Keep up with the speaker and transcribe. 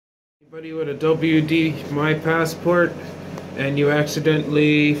Anybody with a WD My Passport and you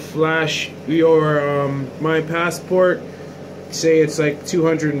accidentally flash your My Passport, say it's like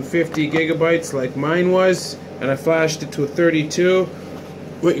 250 gigabytes like mine was, and I flashed it to a 32,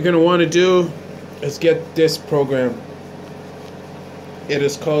 what you're going to want to do is get this program. It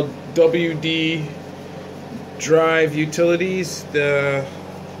is called WD Drive Utilities. The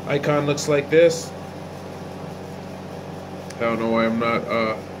icon looks like this. I don't know why I'm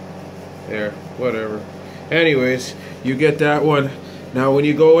not there, whatever. Anyways, you get that one. Now when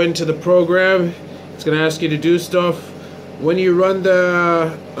you go into the program, it's gonna ask you to do stuff. When you run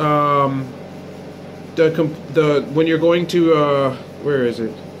when you're going to where is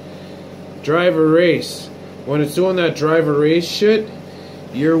it? Drive a race. When it's doing that drive a race shit,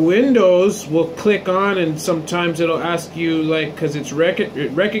 your windows will click on, and sometimes it'll ask you, like, because it's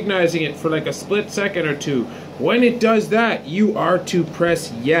recognizing it for like a split second or two. When it does that, you are to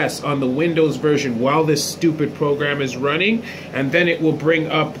press yes on the Windows version while this stupid program is running, and then it will bring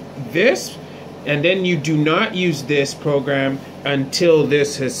up this, and then you do not use this program until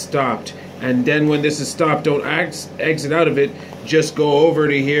this has stopped. And then when this is stopped, don't exit out of it. Just go over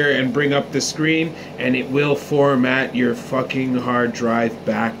to here and bring up the screen, and it will format your fucking hard drive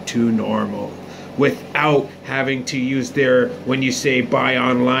back to normal without having to use their, when you say buy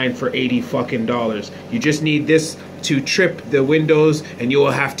online for $80 fucking. You just need this to trip the Windows, and you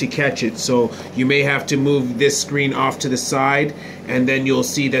will have to catch it. So you may have to move this screen off to the side, and then you'll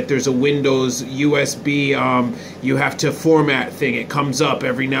see that there's a Windows USB you have to format thing. It comes up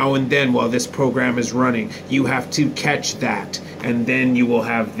every now and then while this program is running. You have to catch that, and then you will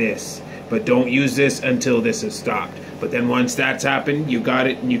have this. But don't use this until this is stopped. But then once that's happened, you got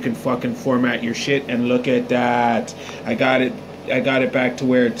it, and you can fucking format your shit. And look at that. I got it back to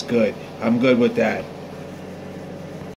where it's good. I'm good with that.